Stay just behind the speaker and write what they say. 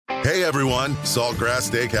Hey everyone, Saltgrass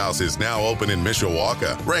Steakhouse is now open in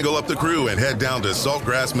Mishawaka. Wrangle up the crew and head down to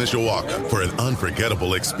Saltgrass Mishawaka for an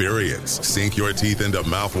unforgettable experience. Sink your teeth into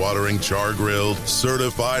mouth-watering char-grilled,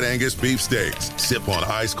 certified Angus beef steaks. Sip on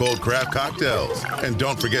ice-cold craft cocktails. And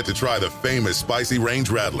don't forget to try the famous spicy range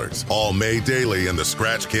rattlers, all made daily in the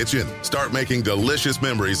Scratch Kitchen. Start making delicious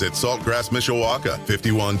memories at Saltgrass Mishawaka,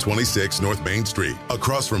 5126 North Main Street,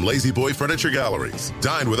 across from Lazy Boy Furniture Galleries.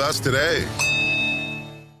 Dine with us today.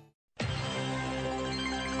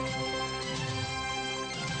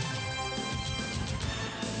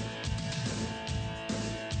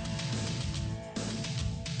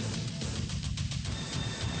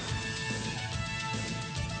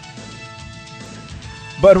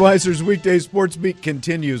 Budweiser's weekday sports beat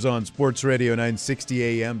continues on Sports Radio 960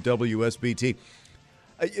 AM WSBT.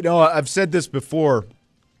 I've said this before.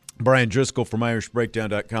 Brian Driscoll from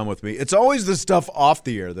IrishBreakdown.com with me. It's always the stuff off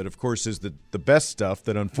the air that, of course, is the best stuff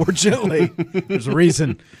that, unfortunately, there's a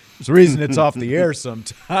reason it's off the air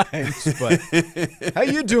sometimes. But how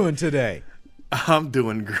you doing today? I'm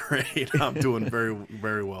doing great. I'm doing very,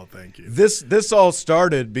 very well, thank you. This all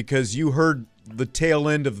started because you heard the tail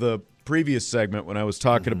end of the previous segment when I was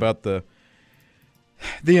talking about the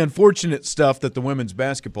unfortunate stuff that the women's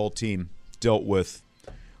basketball team dealt with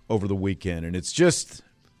over the weekend. And it's just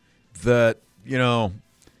that,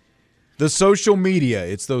 the social media,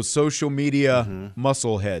 it's those social media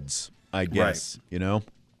muscle heads, I guess, right.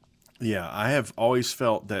 Yeah, I have always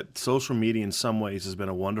felt that social media in some ways has been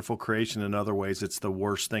a wonderful creation. In other ways, it's the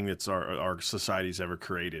worst thing that's our society's ever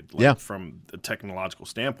created, from a technological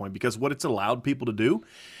standpoint, because what it's allowed people to do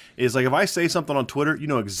is, like, if I say something on Twitter, you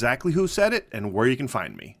know exactly who said it and where you can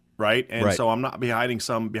find me, right? And so I'm not behind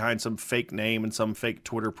some fake name and some fake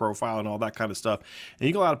Twitter profile and all that kind of stuff. And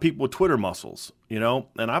you get a lot of people with Twitter muscles, and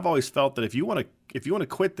I've always felt that if you want to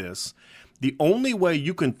quit this, the only way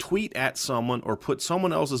you can tweet at someone or put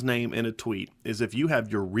someone else's name in a tweet is if you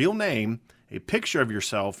have your real name, a picture of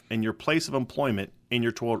yourself, and your place of employment in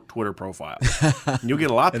your Twitter profile. And you'll get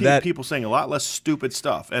a lot of people saying a lot less stupid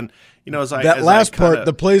stuff. And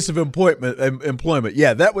the place of employment,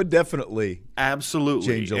 yeah, that would definitely absolutely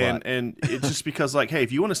change a lot. And it's just because, like, hey,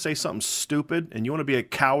 if you want to say something stupid and you want to be a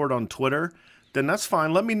coward on Twitter, then that's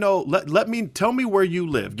fine. Let me know. Tell me where you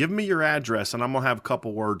live. Give me your address, and I'm gonna have a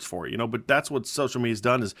couple words for you. But that's what social media's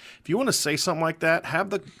done. Is if you want to say something like that,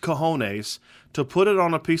 have the cojones to put it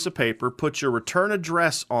on a piece of paper, put your return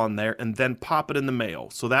address on there, and then pop it in the mail.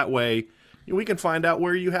 So that way we can find out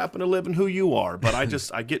where you happen to live and who you are. But I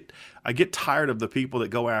get tired of the people that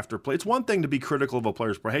go after play. It's one thing to be critical of a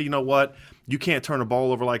player's play. Hey, you know what? You can't turn a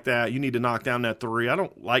ball over like that. You need to knock down that three. I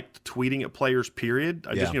don't like tweeting at players, period.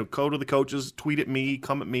 I just go to the coaches, tweet at me,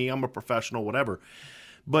 come at me. I'm a professional, whatever.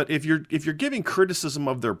 But if you're giving criticism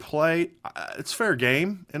of their play, it's fair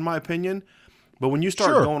game, in my opinion. But when you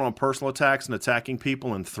start going on personal attacks and attacking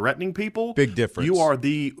people and threatening people, big difference. You are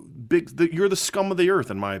you're the scum of the earth,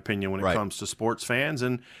 in my opinion, when it comes to sports fans,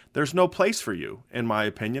 and there's no place for you, in my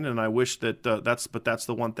opinion. And I wish that that's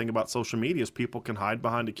the one thing about social media is people can hide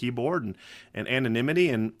behind a keyboard and anonymity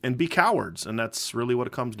and be cowards, and that's really what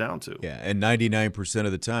it comes down to. Yeah, and 99%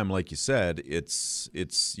 of the time, like you said, it's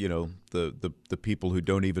the people who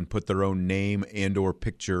don't even put their own name and or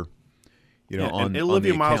picture. And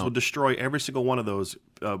Olivia Miles would destroy every single one of those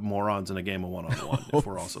morons in a game of one-on-one if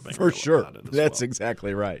we're also being for sure. About it That's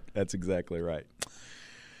exactly right. That's exactly right.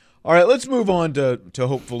 All right, let's move on to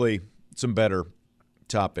hopefully some better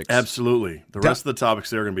topics. Absolutely. The rest of the topics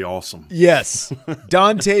there are going to be awesome. Yes.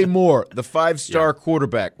 Dante Moore, the five-star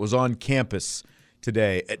quarterback, was on campus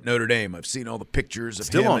today at Notre Dame. I've seen all the pictures of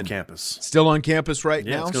him. Still on campus. Still on campus right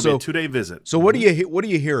now? Yeah, it's going to be a 2-day visit. So what are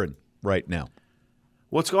you hearing right now?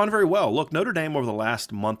 Well, it's gone very well. Look, Notre Dame over the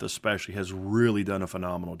last month especially has really done a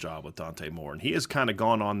phenomenal job with Dante Moore, and he has kind of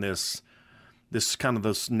gone on this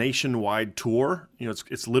nationwide tour.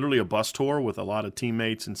 It's literally a bus tour with a lot of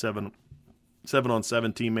teammates and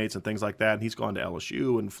 7-on-7 teammates and things like that. And he's gone to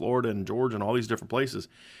LSU and Florida and Georgia and all these different places.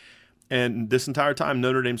 And this entire time,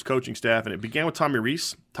 Notre Dame's coaching staff, and it began with Tommy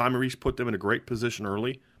Rees. Tommy Rees put them in a great position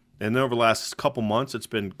early. And then over the last couple months, it's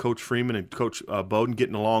been Coach Freeman and Coach Bowden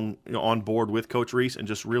getting along on board with Coach Rees and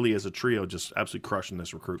just really as a trio just absolutely crushing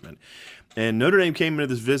this recruitment. And Notre Dame came into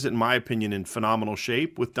this visit, in my opinion, in phenomenal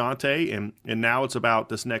shape with Dante. And now it's about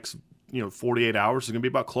this next 48 hours is going to be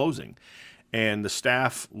about closing. And the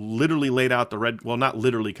staff literally laid out not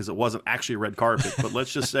literally because it wasn't actually a red carpet, but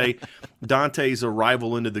let's just say Dante's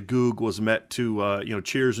arrival into the Goog was met to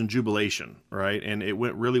cheers and jubilation, right? And it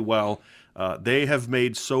went really well. They have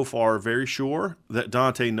made so far very sure that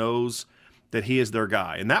Dante knows that he is their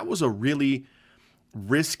guy. And that was a really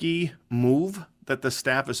risky move that the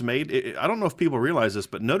staff has made. I don't know if people realize this,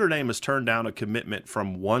 but Notre Dame has turned down a commitment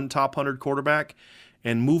from one top 100 quarterback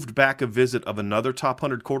and moved back a visit of another top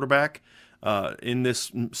 100 quarterback in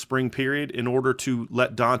this spring period in order to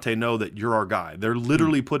let Dante know that you're our guy. They're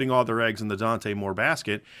literally putting all their eggs in the Dante Moore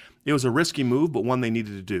basket. It was a risky move, but one they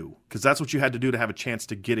needed to do because that's what you had to do to have a chance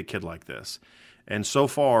to get a kid like this. And so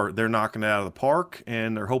far, they're knocking it out of the park,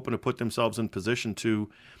 and they're hoping to put themselves in position to,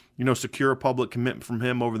 secure a public commitment from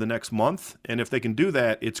him over the next month. And if they can do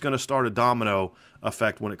that, it's going to start a domino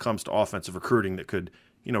effect when it comes to offensive recruiting that could,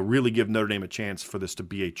 really give Notre Dame a chance for this to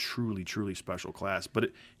be a truly, truly special class.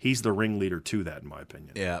 But he's the ringleader to that, in my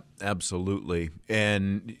opinion. Yeah, absolutely.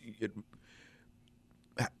 And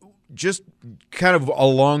just kind of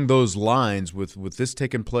along those lines, with this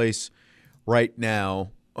taking place right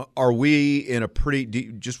now, are we in a pretty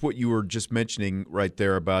 – just what you were just mentioning right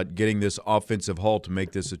there about getting this offensive haul to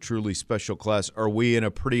make this a truly special class, are we in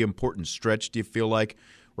a pretty important stretch, do you feel like,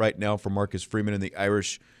 right now for Marcus Freeman and the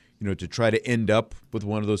Irish, to try to end up with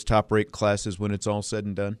one of those top-rate classes when it's all said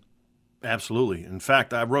and done? Absolutely. In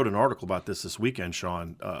fact, I wrote an article about this weekend,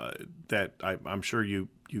 Sean, that I'm sure you're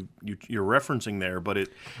referencing there, but it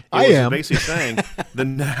was basically saying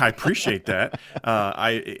I appreciate that.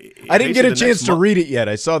 I didn't get a chance to read it yet.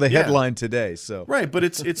 I saw the headline today. So right, but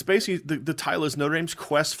it's basically the title is Notre Dame's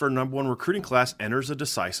quest for number one recruiting class enters a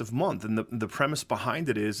decisive month, and the premise behind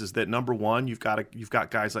it is that number one, you've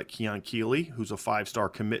got guys like Keon Keeley, who's a 5-star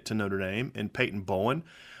commit to Notre Dame, and Peyton Bowen,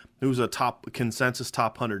 who's a consensus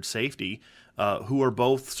top 100 safety, who are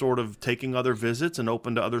both sort of taking other visits and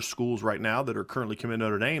open to other schools right now that are currently committed to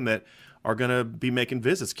Notre Dame that are going to be making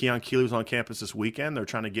visits. Keon Keeley was on campus this weekend. They're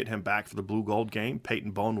trying to get him back for the Blue Gold game.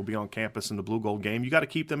 Peyton Bowen will be on campus in the Blue Gold game. You got to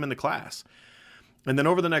keep them in the class. And then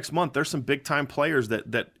over the next month, there's some big-time players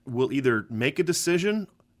that will either make a decision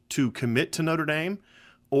to commit to Notre Dame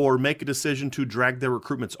or make a decision to drag their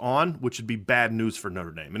recruitments on, which would be bad news for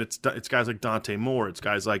Notre Dame. And it's guys like Dante Moore, it's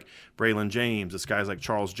guys like Braylon James, it's guys like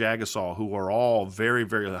Charles Jagasaw, who are all very,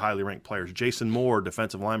 very highly ranked players. Jason Moore,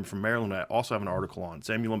 defensive lineman from Maryland, I also have an article on.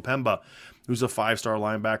 Samuel Mpemba, who's a 5-star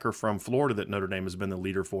linebacker from Florida that Notre Dame has been the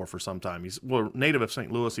leader for some time. He's native of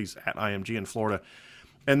St. Louis. He's at IMG in Florida.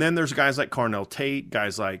 And then there's guys like Carnell Tate,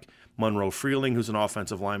 guys like Monroe Freeling, who's an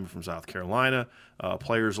offensive lineman from South Carolina,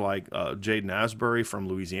 players like Jaden Asbury from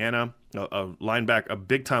Louisiana, a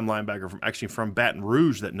big-time linebacker from Baton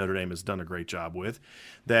Rouge that Notre Dame has done a great job with,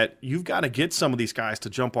 that you've got to get some of these guys to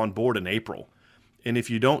jump on board in April. And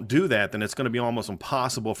if you don't do that, then it's going to be almost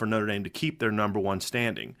impossible for Notre Dame to keep their number one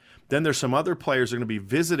standing. Then there's some other players that are going to be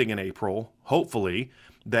visiting in April, hopefully,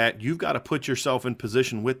 that you've got to put yourself in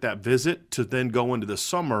position with that visit to then go into the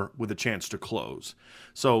summer with a chance to close.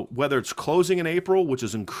 So whether it's closing in April, which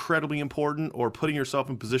is incredibly important, or putting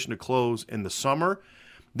yourself in position to close in the summer,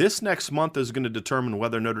 this next month is going to determine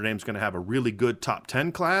whether Notre Dame's going to have a really good top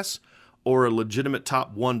 10 class or a legitimate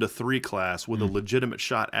top 1 to 3 class with a legitimate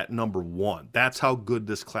shot at number 1. That's how good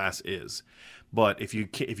this class is. But if you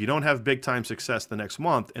don't have big-time success the next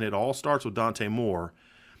month, and it all starts with Dante Moore,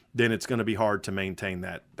 then it's going to be hard to maintain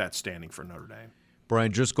that standing for Notre Dame.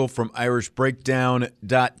 Brian Driscoll from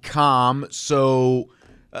IrishBreakdown.com. So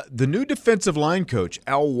the new defensive line coach,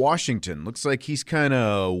 Al Washington, looks like he's kind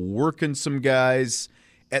of working some guys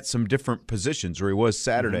at some different positions, or he was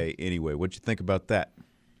Saturday anyway. What'd you think about that?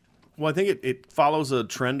 Well, I think it follows a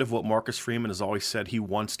trend of what Marcus Freeman has always said he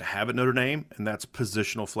wants to have at Notre Dame, and that's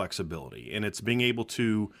positional flexibility. And it's being able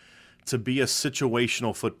to be a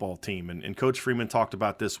situational football team. And Coach Freeman talked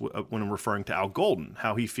about this when referring to Al Golden,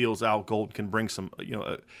 how he feels Al Golden can bring some,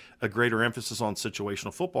 a greater emphasis on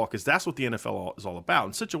situational football, because that's what the NFL is all about.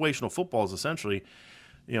 And situational football is essentially,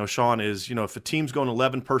 Sean, is, if a team's going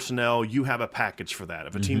 11 personnel, you have a package for that.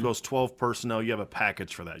 If a team goes 12 personnel, you have a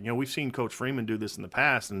package for that. We've seen Coach Freeman do this in the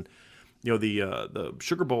past, and the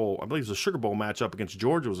Sugar Bowl, I believe it was a Sugar Bowl matchup against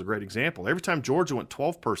Georgia was a great example. Every time Georgia went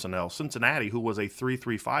 12 personnel, Cincinnati, who was a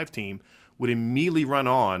 3-3-5 team, would immediately run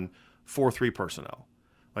on 4-3 personnel.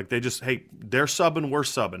 Like they're subbing, we're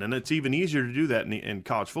subbing. And it's even easier to do that in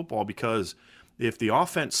college football, because if the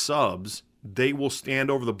offense subs, they will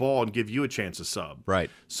stand over the ball and give you a chance to sub.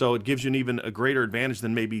 Right. So it gives you a greater advantage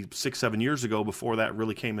than maybe 6-7 years ago before that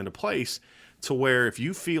really came into place, to where if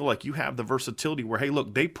you feel like you have the versatility where, hey,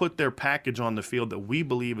 look, they put their package on the field that we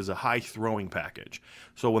believe is a high-throwing package.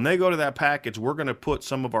 So when they go to that package, we're going to put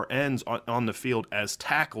some of our ends on the field as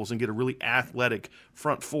tackles and get a really athletic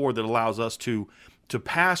front four that allows us to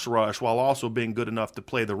pass rush while also being good enough to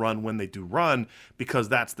play the run when they do run, because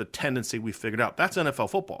that's the tendency we figured out. That's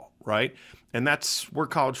NFL football, right? And that's where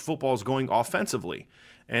college football is going offensively.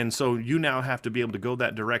 And so you now have to be able to go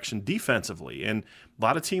that direction defensively. And a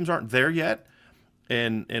lot of teams aren't there yet.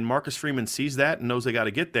 And Marcus Freeman sees that and knows they got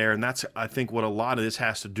to get there. And that's, I think, what a lot of this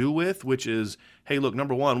has to do with, which is, hey, look,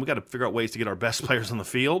 number one, we got to figure out ways to get our best players on the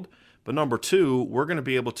field. But number two, we're going to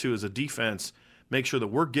be able to, as a defense, make sure that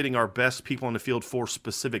we're getting our best people on the field for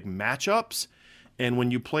specific matchups. And when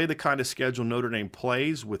you play the kind of schedule Notre Dame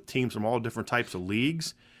plays with teams from all different types of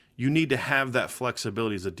leagues, you need to have that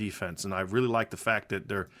flexibility as a defense. And I really like the fact that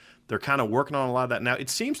they're kind of working on a lot of that now. It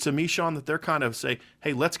seems to me, Sean, that they're kind of say,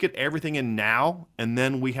 hey, let's get everything in now, and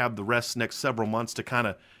then we have the rest next several months to kind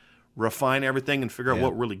of refine everything and figure out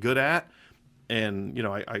what we're really good at. And, you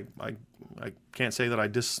know, I can't say that I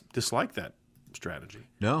dislike that strategy.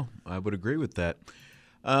 No, I would agree with that.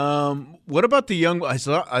 What about the young – I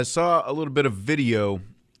saw a little bit of video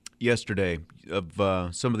yesterday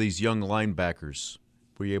of some of these young linebackers.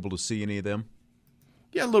 Were you able to see any of them?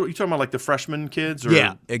 Yeah, a little. You talking about like the freshman kids? Or,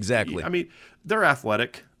 yeah, exactly. I mean, they're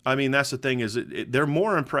athletic. I mean, that's the thing is they're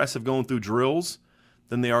more impressive going through drills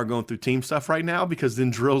than they are going through team stuff right now, because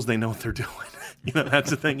in drills they know what they're doing. You know,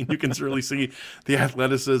 that's the thing. And you can really see the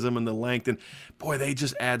athleticism and the length. And, boy, they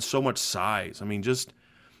just add so much size. I mean,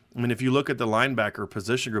 if you look at the linebacker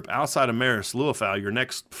position group, outside of Maris Luafau, your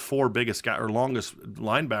next four biggest guy or longest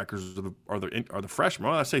linebackers are the freshmen.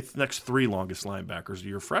 Well, I say the next three longest linebackers are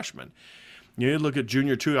your freshmen. You look at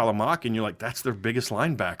Junior Tuihalamaka, and you're like, that's their biggest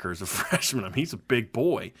linebacker as a freshman. I mean, he's a big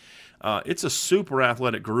boy. It's a super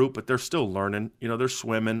athletic group, but they're still learning. You know, they're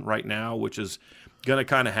swimming right now, which is going to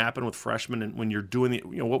kind of happen with freshmen. And when you're doing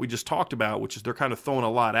what we just talked about, which is they're kind of throwing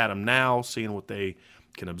a lot at them now, seeing what they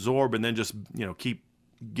can absorb, and then just keep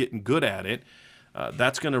getting good at it.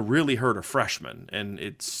 That's going to really hurt a freshman, and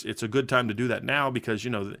it's a good time to do that now, because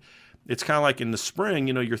it's kind of like in the spring.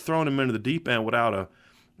 You're throwing them into the deep end without a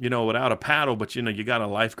paddle, but you got a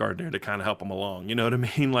lifeguard there to kind of help them along. You know what I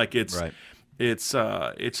mean? Like it's just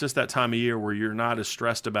that time of year where you're not as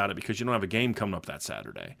stressed about it because you don't have a game coming up that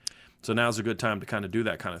Saturday. So now's a good time to kind of do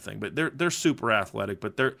that kind of thing. But they're super athletic,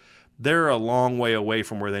 but they're a long way away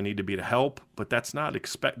from where they need to be to help. But that's not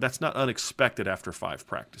unexpected after 5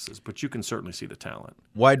 practices. But you can certainly see the talent.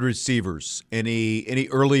 Wide receivers, any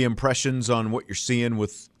early impressions on what you're seeing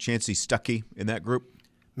with Chancey Stuckey in that group?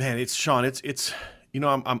 Man, it's Sean. It's.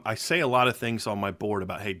 I say a lot of things on my board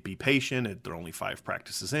about, hey, be patient. They're only 5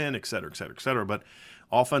 practices in, et cetera, et cetera, et cetera. But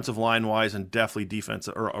offensive line-wise and definitely defense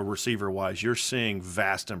or receiver-wise, you're seeing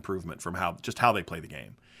vast improvement from how they play the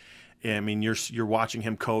game. I mean, you're watching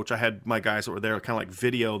him coach. I had my guys that were there kind of like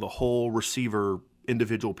video the whole receiver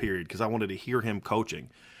individual period because I wanted to hear him coaching.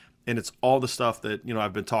 And it's all the stuff that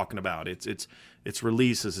I've been talking about. It's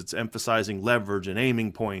releases, it's emphasizing leverage and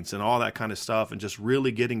aiming points and all that kind of stuff, and just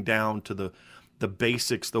really getting down to the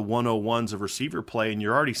basics, the 101s of receiver play, and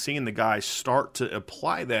you're already seeing the guys start to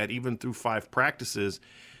apply that even through 5 practices,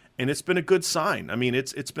 and it's been a good sign. I mean,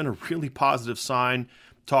 it's been a really positive sign.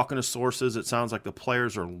 Talking to sources, it sounds like the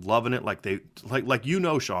players are loving it. Like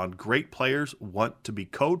Sean, great players want to be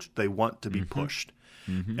coached. They want to be pushed.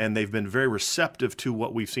 Mm-hmm. And they've been very receptive to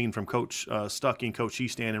what we've seen from Coach Stuckey and Coach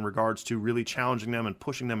Hiestand in regards to really challenging them and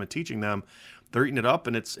pushing them and teaching them. They're eating it up,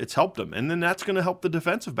 and it's helped them. And then that's going to help the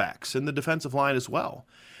defensive backs and the defensive line as well.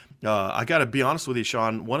 I got to be honest with you,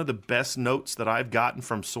 Sean. One of the best notes that I've gotten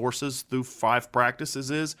from sources through 5 practices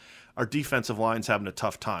is our defensive line's having a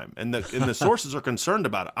tough time. And the sources are concerned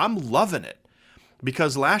about it. I'm loving it.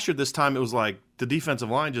 Because last year this time it was like the defensive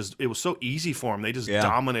line it was so easy for them. They just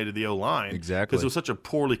dominated the O-line. Exactly. Because it was such a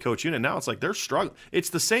poorly coached unit. Now it's like they're struggling.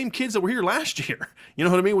 It's the same kids that were here last year. You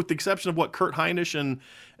know what I mean? With the exception of Kurt Heinisch and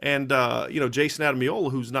Jason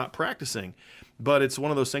Adamiola, who's not practicing. But it's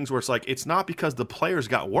one of those things where it's like it's not because the players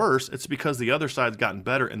got worse. It's because the other side's gotten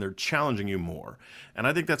better and they're challenging you more. And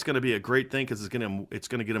I think that's going to be a great thing because it's going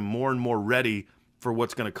to get them more and more ready for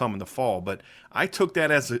what's going to come in the fall. But I took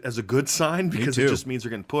that as a good sign because it just means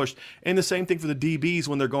they're getting pushed. And the same thing for the DBs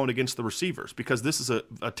when they're going against the receivers, because this is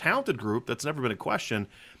a talented group that's never been a question,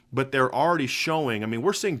 but they're already showing. I mean,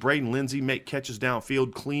 we're seeing Braden Lindsey make catches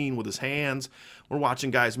downfield clean with his hands. We're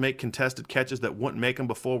watching guys make contested catches that wouldn't make them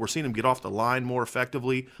before. We're seeing them get off the line more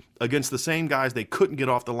effectively against the same guys they couldn't get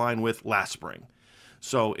off the line with last spring.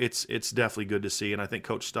 So it's definitely good to see. And I think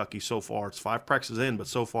Coach Stuckey so far, it's 5 practices in, but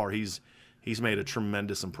so far he's made a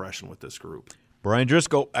tremendous impression with this group. Brian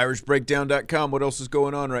Driscoll, IrishBreakdown.com. What else is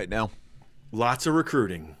going on right now? Lots of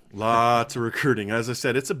recruiting. As I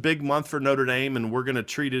said, it's a big month for Notre Dame, and we're going to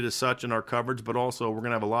treat it as such in our coverage, but also we're going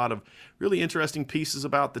to have a lot of really interesting pieces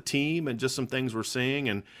about the team and just some things we're seeing,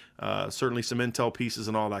 and certainly some intel pieces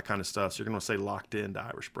and all that kind of stuff. So you're going to stay locked in to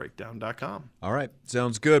IrishBreakdown.com. All right.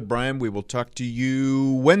 Sounds good, Brian. We will talk to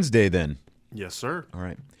you Wednesday then. Yes, sir. All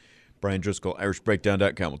right. Brian Driscoll,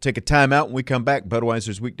 IrishBreakdown.com. We'll take a timeout when we come back.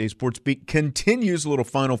 Budweiser's Weekday Sports Beat continues. A little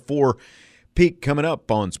Final Four peek coming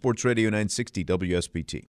up on Sports Radio 960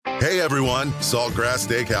 WSBT. Hey everyone, Saltgrass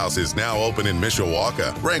Steakhouse is now open in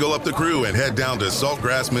Mishawaka. Wrangle up the crew and head down to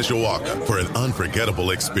Saltgrass Mishawaka for an unforgettable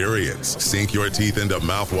experience. Sink your teeth into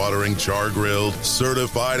mouth-watering char-grilled,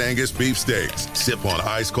 certified Angus beef steaks. Sip on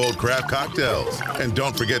ice-cold craft cocktails. And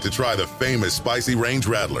don't forget to try the famous spicy range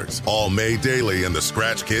rattlers, all made daily in the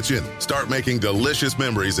Scratch Kitchen. Start making delicious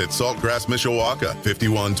memories at Saltgrass Mishawaka,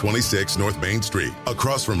 5126 North Main Street,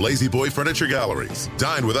 across from Lazy Boy Furniture Galleries.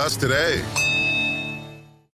 Dine with us today.